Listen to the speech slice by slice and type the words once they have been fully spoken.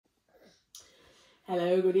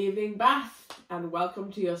Hello, good evening, Bath, and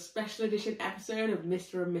welcome to your special edition episode of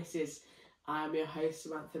Mr. and Mrs. I'm your host,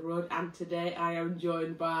 Samantha Rudd, and today I am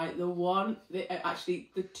joined by the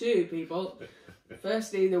two people.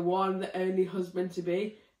 Firstly, the one, the only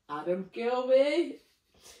husband-to-be, Adam Gilby,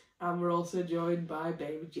 and we're also joined by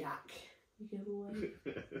baby Jack.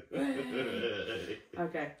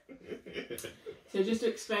 Okay. So just to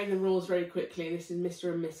explain the rules very quickly, this is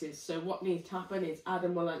Mr. and Mrs. So what needs to happen is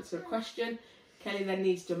Adam will answer a question. Kelly then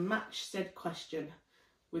needs to match said question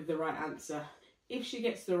with the right answer. If she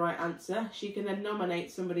gets the right answer, she can then nominate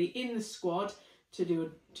somebody in the squad to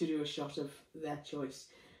do a shot of their choice.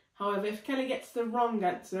 However, if Kelly gets the wrong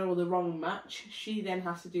answer or the wrong match, she then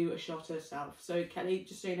has to do a shot herself. So Kelly,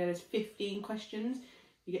 just so you know, there's 15 questions.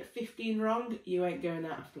 You get 15 wrong, you ain't going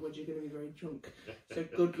out afterwards. You're going to be very drunk. So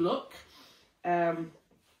good luck. We're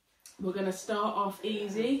going to start off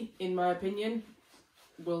easy, in my opinion.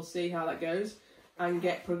 We'll see how that goes. And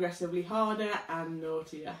get progressively harder and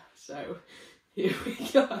naughtier. So here we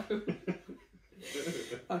go.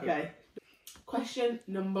 Okay. Question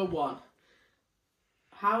number 1.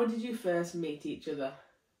 How did you first meet each other?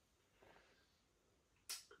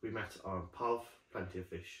 We met on POV, Plenty of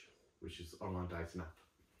Fish, which is an online dating app.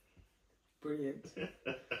 Brilliant.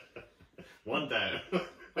 One down.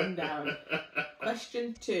 One down.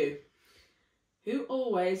 Question 2. Who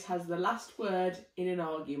always has the last word in an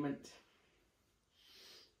argument?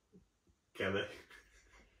 Kelly.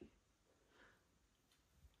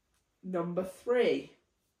 Number 3.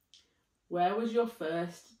 Where was your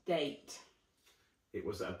first date? It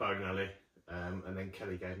was at a bowling alley, and then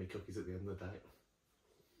Kelly gave me cookies at the end of the date.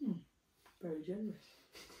 Very generous.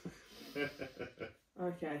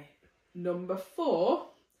 Okay. Number 4.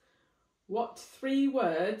 What 3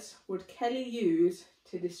 words would Kelly use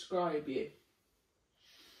to describe you?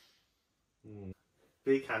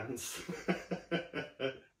 Big hands.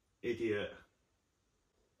 Idiot.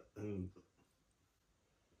 And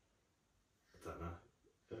I don't know.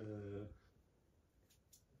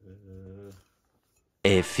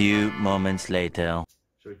 A few moments later.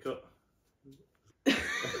 Shall we cut?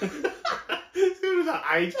 It's going to be that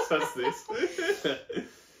age says this.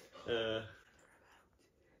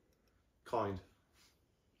 Kind.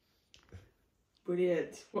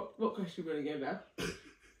 Brilliant. What question are we going to go now?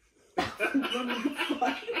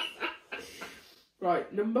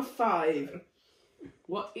 Right, number 5.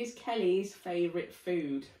 What is Kelly's favourite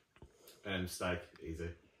food? Steak, easy.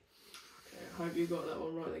 Okay, I hope you got that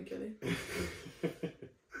one right then, Kelly.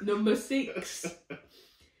 Number 6.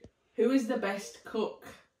 Who is the best cook?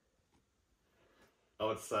 I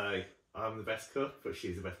would say I'm the best cook, but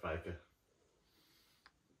she's the best baker.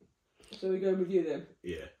 So we're going with you then?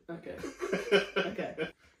 Yeah. Okay. Okay.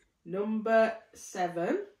 Number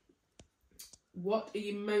 7. What are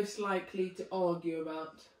you most likely to argue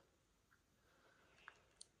about?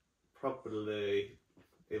 Probably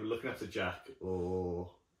either looking after Jack or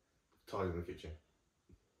tidying the kitchen.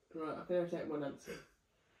 Right, I can only take one answer.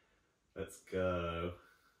 Let's go.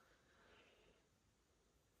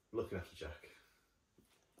 Looking after Jack.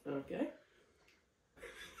 Okay.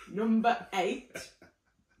 Number 8.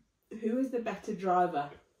 Who is the better driver?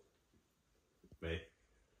 Me.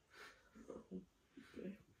 Okay.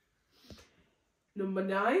 Number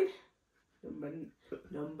 9.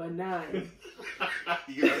 Number 9.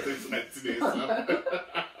 You have to explain to me yourself.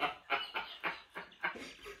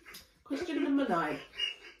 Question number 9.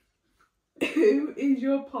 Who is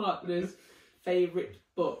your partner's favourite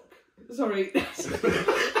book? Sorry.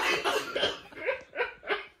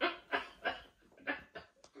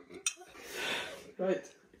 Right.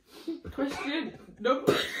 Question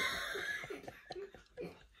number...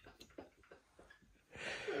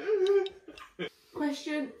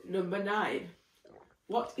 Question number 9.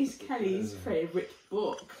 What is Kelly's favourite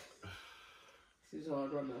book? This is a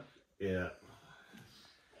hard one though. Yeah.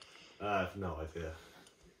 I have no idea.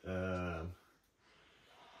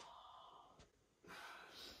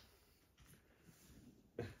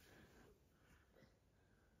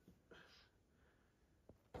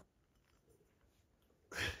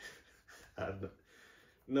 I have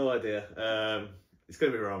no idea. It's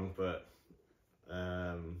going to be wrong, but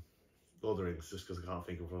Lord of the Rings, just because I can't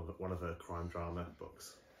think of one of her crime drama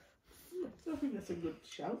books. I think that's a good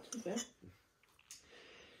shout, to be fair.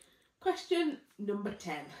 Question number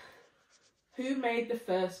 10. Who made the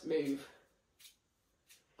first move?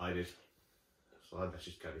 I did. So I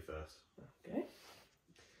messaged Kelly first. Okay.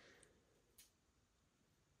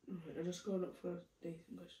 Right, I'm just going up for a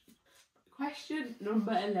decent question. Question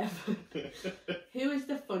number 11. Who is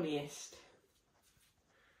the funniest?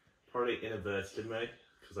 Probably inadvertently me,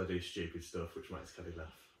 because I do stupid stuff which makes Kelly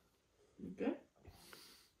laugh. Okay.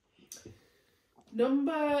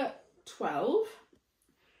 Number 12.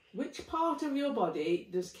 Which part of your body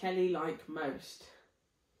does Kelly like most?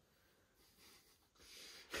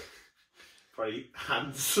 Probably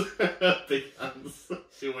hands. Big hands.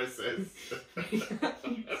 She always says.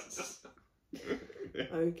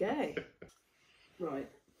 Okay. Right.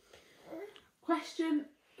 Question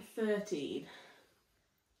 13.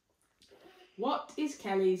 What is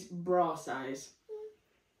Kelly's bra size?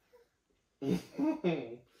 Not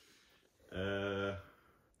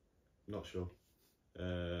sure.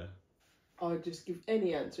 I'd just give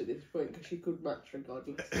any answer at this point because she could match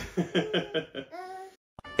regardless.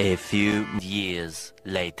 A few years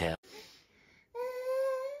later.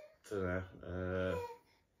 Dunno.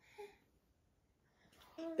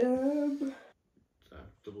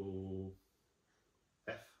 Double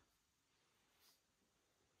F.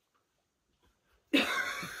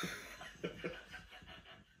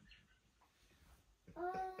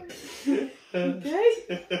 Okay.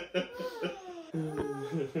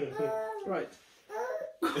 Right.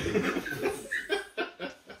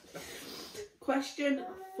 Question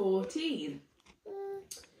 14.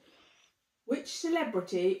 Which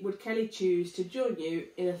celebrity would Kelly choose to join you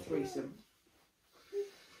in a threesome?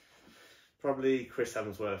 Probably Chris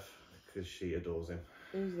Hemsworth, because she adores him.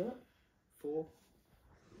 Who's that? 4.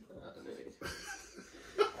 I don't know.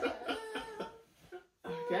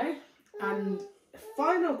 Okay. And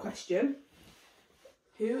final question.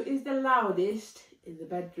 Who is the loudest in the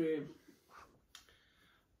bedroom?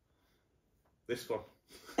 This one.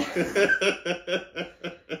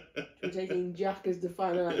 We're taking Jack as the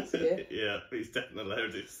final answer here. Yeah, he's definitely the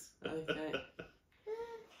loudest. Okay.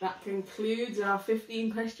 That concludes our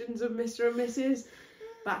 15 questions of Mr. and Mrs.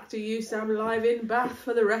 Back to you, Sam, live in Bath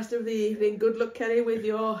for the rest of the evening. Good luck, Kelly, with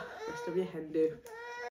your rest of your hen do.